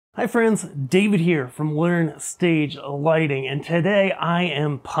Hi friends, David here from Learn Stage Lighting, and today I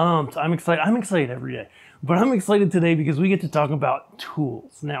am pumped. I'm excited every day, but I'm excited today because we get to talk about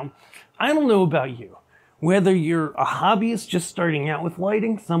tools. Now, I don't know about you, whether you're a hobbyist just starting out with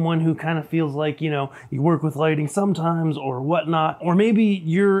lighting, someone who kind of feels like, you work with lighting sometimes or whatnot, or maybe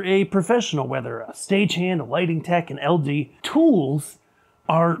you're a professional, whether a stagehand, a lighting tech, an LD. Tools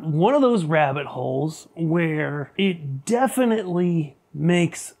are one of those rabbit holes where it definitely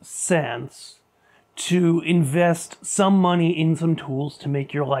makes sense to invest some money in some tools to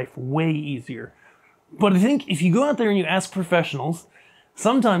make your life way easier. But I think if you go out there and you ask professionals,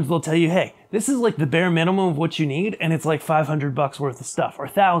 sometimes they'll tell you, hey, this is like the bare minimum of what you need, and it's like $500 worth of stuff, or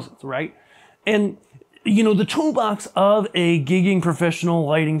thousands, right? And the toolbox of a gigging professional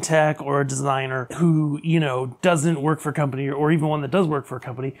lighting tech or a designer who, doesn't work for a company, or even one that does work for a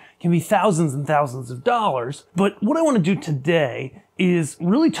company, can be thousands and thousands of dollars. But what I want to do today is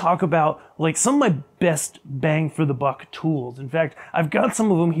really talk about like some of my best bang for the buck tools. In fact, I've got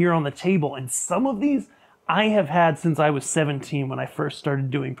some of them here on the table, and some of these I have had since I was 17 when I first started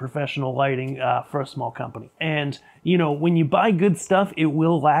doing professional lighting for a small company. And, when you buy good stuff, it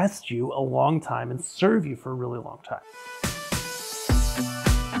will last you a long time and serve you for a really long time.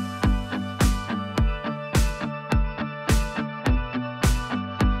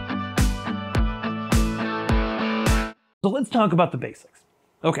 So let's talk about the basics.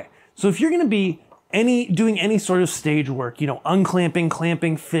 Okay, so if you're going to be doing any sort of stage work, unclamping,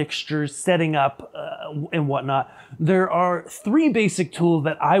 clamping fixtures, setting up, and whatnot, there are three basic tools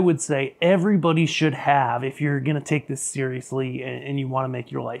that I would say everybody should have if you're gonna take this seriously and you wanna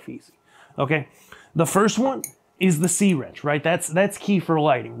make your life easy, okay? The first one is the C-wrench, right? That's key for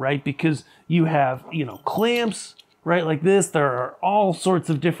lighting, right? Because you have, clamps, right, like this. There are all sorts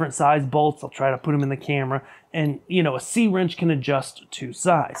of different size bolts. I'll try to put them in the camera. And, a C-wrench can adjust to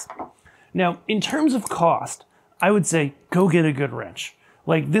size. Now, in terms of cost, I would say go get a good wrench.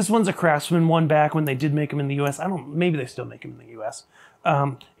 Like this one's a Craftsman one back when they did make them in the US. Maybe they still make them in the US.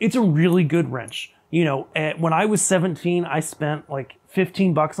 It's a really good wrench. When I was 17, I spent like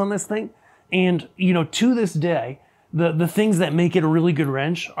 15 bucks on this thing. And, to this day, the things that make it a really good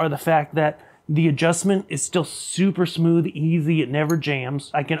wrench are the fact that the adjustment is still super smooth, easy, it never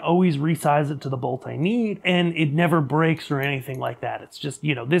jams. I can always resize it to the bolt I need, and it never breaks or anything like that. It's just,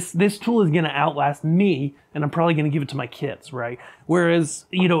 this tool is gonna outlast me, and I'm probably gonna give it to my kids, right? Whereas,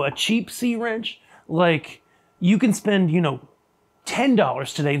 a cheap C-wrench, like, you can spend,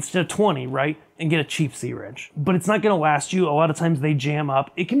 $10 today instead of 20, right? And get a cheap C-wrench. But it's not gonna last you. A lot of times they jam up.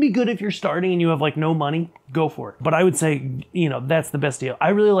 It can be good if you're starting and you have like no money, go for it. But I would say, that's the best deal. I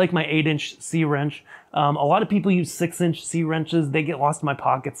really like my 8-inch C-wrench. A lot of people use 6-inch C-wrenches. They get lost in my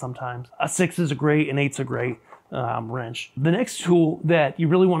pocket sometimes. A 6 is a great, an 8's a great wrench. The next tool that you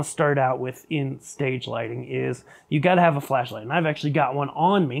really wanna start out with in stage lighting is you gotta have a flashlight. And I've actually got one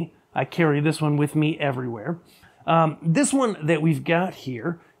on me. I carry this one with me everywhere. This one that we've got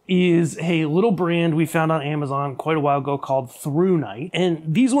here is a little brand we found on Amazon quite a while ago called Thrunite. And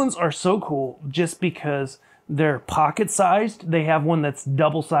these ones are so cool just because they're pocket sized. They have one that's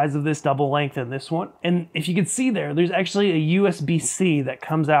double size of this, double length in this one. And if you can see there's actually a USB-C that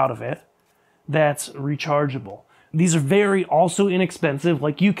comes out of it that's rechargeable. These are very also inexpensive.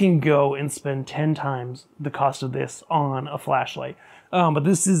 Like you can go and spend 10 times the cost of this on a flashlight. But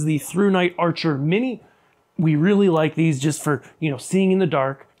this is the Thrunite Archer Mini. We really like these just for, seeing in the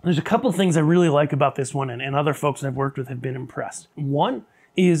dark. There's a couple things I really like about this one, and other folks I've worked with have been impressed. One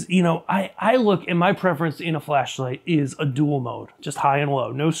is, I look, and my preference in a flashlight is a dual mode, just high and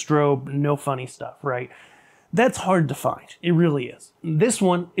low, no strobe, no funny stuff, right? That's hard to find. It really is. This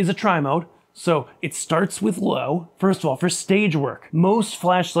one is a tri-mode, so it starts with low. First of all, for stage work, most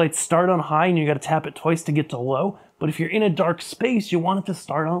flashlights start on high and you gotta tap it twice to get to low, but if you're in a dark space, you want it to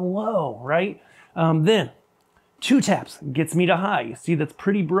start on low, right? Then, 2 taps gets me to high. You see, that's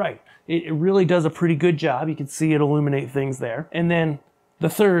pretty bright. It really does a pretty good job. You can see it illuminate things there. And then the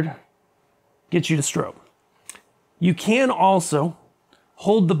 3rd gets you to strobe. You can also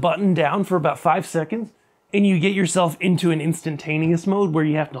hold the button down for about 5 seconds and you get yourself into an instantaneous mode where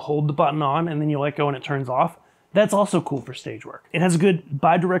you have to hold the button on and then you let go and it turns off. That's also cool for stage work. It has a good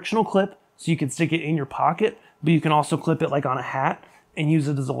bi-directional clip, so you can stick it in your pocket, but you can also clip it like on a hat and use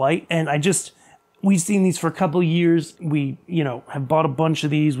it as a light. And we've seen these for a couple of years. We, have bought a bunch of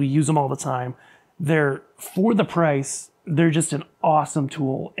these. We use them all the time. They're, for the price, they're just an awesome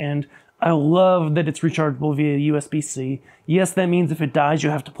tool. And I love that it's rechargeable via USB-C. Yes, that means if it dies, you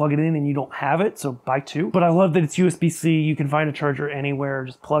have to plug it in and you don't have it, so buy 2. But I love that it's USB-C. You can find a charger anywhere,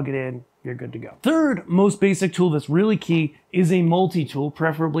 just plug it in, you're good to go. Third most basic tool that's really key is a multi-tool,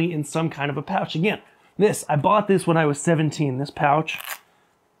 preferably in some kind of a pouch. Again, I bought this when I was 17, this pouch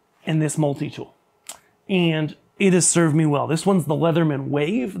and this multi-tool. And it has served me well. This one's the Leatherman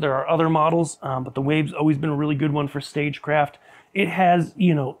Wave. There are other models, but the Wave's always been a really good one for stagecraft. It has,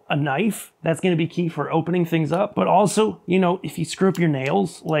 you know, a knife. That's going to be key for opening things up. But also, you know, if you screw up your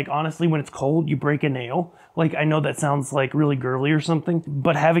nails, like honestly, when it's cold, you break a nail. Like, I know that sounds like really girly or something,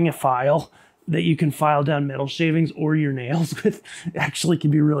 but having a file that you can file down metal shavings or your nails with actually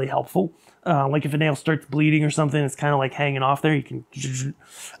can be really helpful. Like if a nail starts bleeding or something, it's kind of like hanging off there. You can,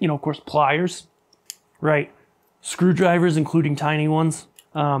 you know, of course, pliers, right? Screwdrivers, including tiny ones.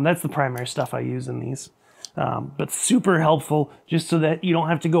 That's the primary stuff I use in these. But super helpful just so that you don't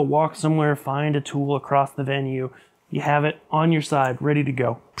have to go walk somewhere, find a tool across the venue. You have it on your side, ready to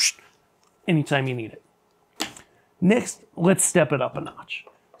go anytime you need it. Next, let's step it up a notch.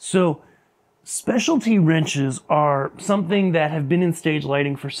 So specialty wrenches are something that have been in stage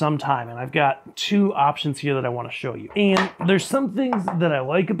lighting for some time, and I've got two options here that I want to show you. And there's some things that I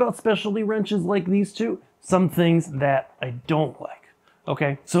like about specialty wrenches like these two, some things that I don't like.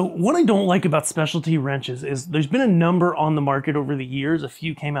 Okay, so what I don't like about specialty wrenches is there's been a number on the market over the years. A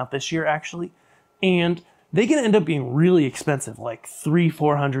few came out this year actually, and they can end up being really expensive, like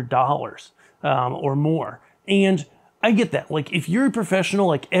 $300–400 or more. And I get that. Like if you're a professional,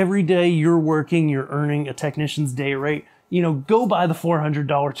 like every day you're working, you're earning a technician's day rate, you know, go buy the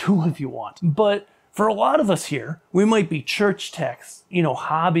 $400 tool if you want. But for a lot of us here, we might be church techs, you know,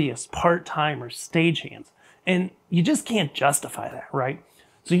 hobbyists, part-timers, stagehands, and you just can't justify that, right?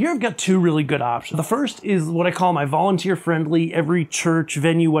 So here I've got two really good options. The first is what I call my volunteer-friendly, every church,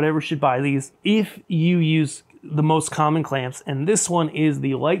 venue, whatever should buy these if you use the most common clamps, and this one is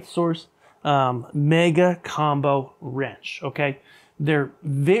the Light Source Mega Combo Wrench, okay? They're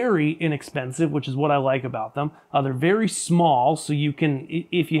very inexpensive, which is what I like about them. They're very small, so you can,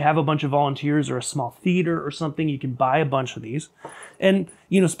 if you have a bunch of volunteers or a small theater or something, you can buy a bunch of these. And,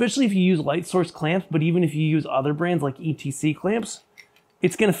 you know, especially if you use Light Source clamps, but even if you use other brands like ETC clamps,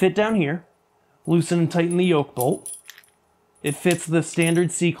 it's going to fit down here, loosen and tighten the yoke bolt. It fits the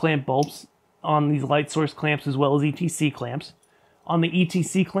standard C-clamp bolts on these Light Source clamps as well as ETC clamps. On the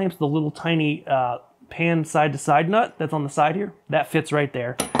ETC clamps, the little tiny pan side-to-side nut that's on the side here, that fits right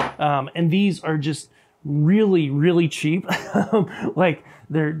there. And these are just really, really cheap. Like,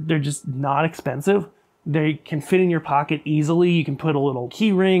 they're just not expensive. They can fit in your pocket easily. You can put a little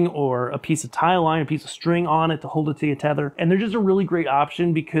key ring or a piece of tie line, a piece of string on it to hold it to your tether. And they're just a really great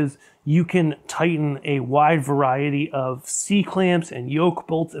option because you can tighten a wide variety of C-clamps and yoke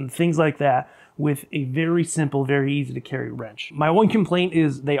bolts and things like that with a very simple, very easy to carry wrench. My one complaint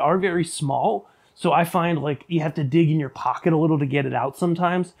is they are very small, so I find like you have to dig in your pocket a little to get it out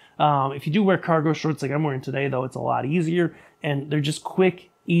sometimes. If you do wear cargo shorts like I'm wearing today though, it's a lot easier, and they're just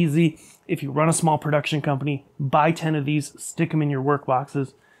quick, easy. If you run a small production company, buy 10 of these, stick them in your work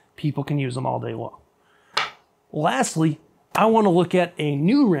boxes. People can use them all day long. Lastly, I want to look at a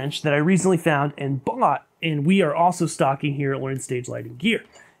new wrench that I recently found and bought, and we are also stocking here at Learn Stage Lighting Gear.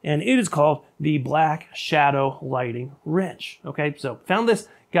 And it is called the Black Shadow Lighting Wrench. Okay, so found this.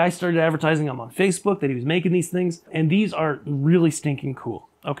 Guy started advertising them on Facebook that he was making these things, and these are really stinking cool,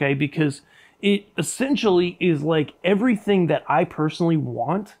 okay, because it essentially is like everything that I personally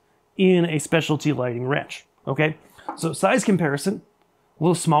want in a specialty lighting wrench, okay? So size comparison, a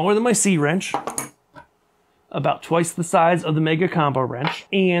little smaller than my C wrench, about twice the size of the Mega Combo wrench.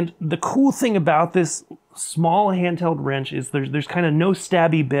 And the cool thing about this small handheld wrench is there's kind of no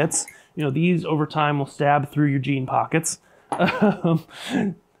stabby bits. You know, these over time will stab through your jean pockets. I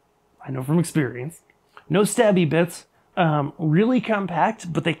know from experience. No stabby bits, really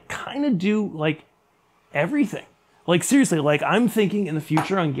compact, but they kind of do like everything. Like seriously, like I'm thinking in the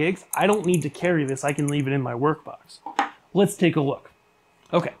future on gigs, I don't need to carry this. I can leave it in my work box. Let's take a look.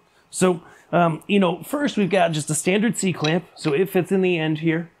 Okay, so you know, first we've got just a standard C-clamp, so it fits in the end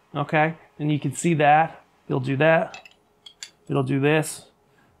here, okay? And you can see that. It'll do that. It'll do this.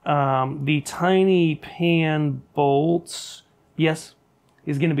 The tiny pan bolts, yes,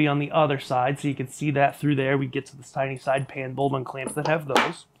 is going to be on the other side, so you can see that through there. We get to this tiny side pan bolt on clamps that have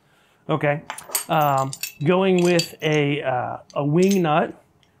those. Okay. Going with a wing nut,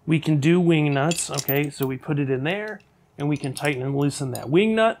 we can do wing nuts, okay? So we put it in there, and we can tighten and loosen that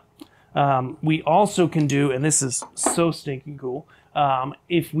wing nut. We also can do, and this is so stinking cool,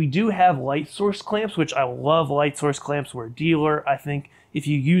 if we do have Light Source clamps, which I love Light Source clamps, we're a dealer. I think if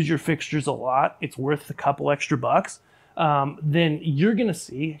you use your fixtures a lot, it's worth a couple extra bucks. Then you're going to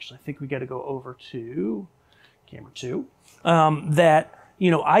see, actually I think we got to go over to camera 2, that you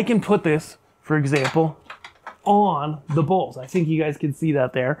know, I can put this, for example, on the bowls. I think you guys can see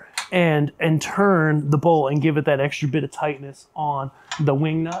that there. And turn the bowl and give it that extra bit of tightness on the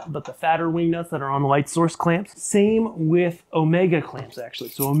wing nut, but the fatter wing nuts that are on light source clamps. Same with Omega clamps,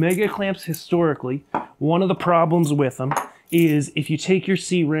 actually. So Omega clamps, historically, one of the problems with them is if you take your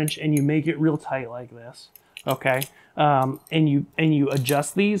C-wrench and you make it real tight like this, okay, and you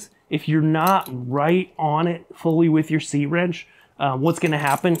adjust these, if you're not right on it fully with your C-wrench, what's going to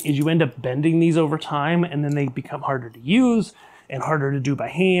happen is you end up bending these over time, and then they become harder to use and harder to do by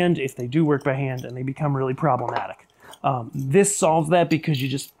hand if they do work by hand, and they become really problematic. This solves that because you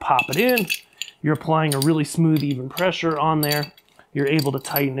just pop it in, you're applying a really smooth, even pressure on there, you're able to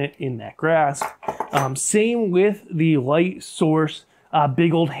tighten it in that grasp. Same with the light source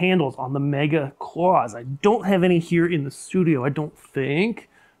big old handles on the Mega claws. I don't have any here in the studio, I don't think.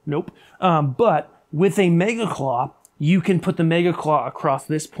 Nope. But with a Mega claw, you can put the Mega claw across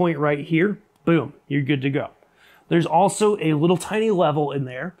this point right here. Boom, you're good to go. There's also a little tiny level in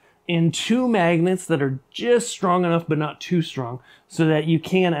there and 2 magnets that are just strong enough but not too strong so that you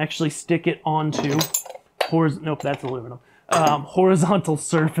can actually stick it onto nope, that's aluminum. Horizontal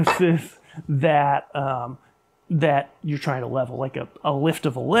surfaces that that you're trying to level, like a lift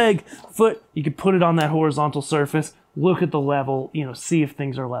of a leg, foot. You could put it on that horizontal surface, look at the level, you know, see if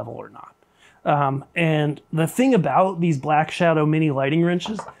things are level or not. And the thing about these Black Shadow mini lighting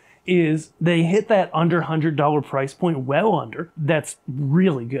wrenches is they hit that under $100 price point, well under. That's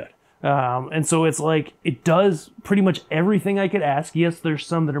really good. And so it's like, it does pretty much everything I could ask. Yes, there's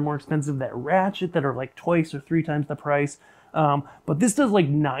some that are more expensive that ratchet that are like 2 or 3 times the price. But this does like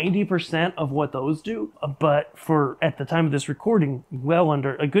 90% of what those do. But for, at the time of this recording, well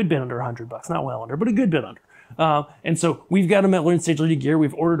under, a good bit under $100, not well under, but a good bit under. And so we've got them at Learn Stage Lighting Gear.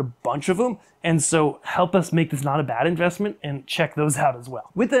 We've ordered a bunch of them. And so help us make this not a bad investment and check those out as well.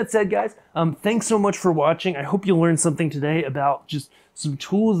 With that said, guys, thanks so much for watching. I hope you learned something today about just some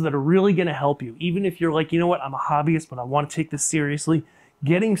tools that are really going to help you. Even if you're like, you know what, I'm a hobbyist, but I want to take this seriously.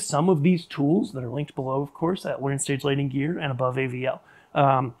 Getting some of these tools that are linked below, of course, at Learn Stage Lighting Gear and above AVL.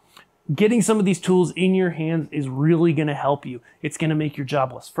 Getting some of these tools in your hands is really going to help you. It's going to make your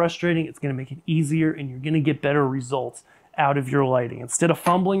job less frustrating. It's going to make it easier, and you're going to get better results out of your lighting. Instead of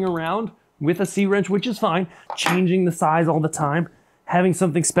fumbling around with a C-wrench, which is fine, changing the size all the time, having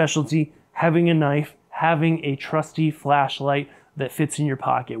something specialty, having a knife, having a trusty flashlight that fits in your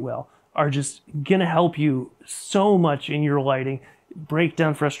pocket well, are just going to help you so much in your lighting, break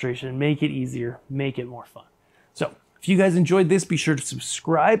down frustration, make it easier, make it more fun. So if you guys enjoyed this, be sure to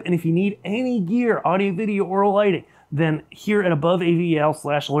subscribe. And if you need any gear, audio, video, or lighting, then here at above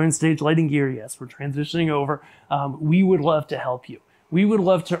AVL/Learn Stage Lighting Gear, yes, we're transitioning over. We would love to help you. We would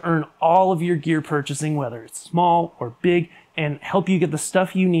love to earn all of your gear purchasing, whether it's small or big, and help you get the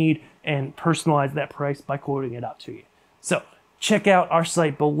stuff you need and personalize that price by quoting it out to you. So check out our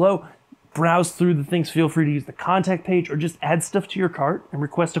site below. Browse through the things. Feel free to use the contact page or just add stuff to your cart and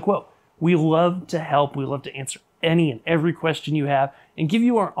request a quote. We love to help. We love to answer any and every question you have and give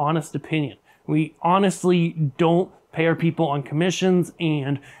you our honest opinion. We honestly don't pay our people on commissions,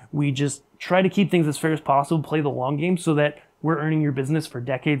 and we just try to keep things as fair as possible, play the long game so that we're earning your business for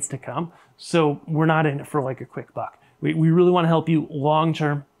decades to come. So we're not in it for like a quick buck. We really want to help you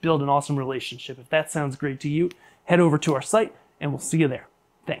long-term, build an awesome relationship. If that sounds great to you, head over to our site and we'll see you there.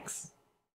 Thanks.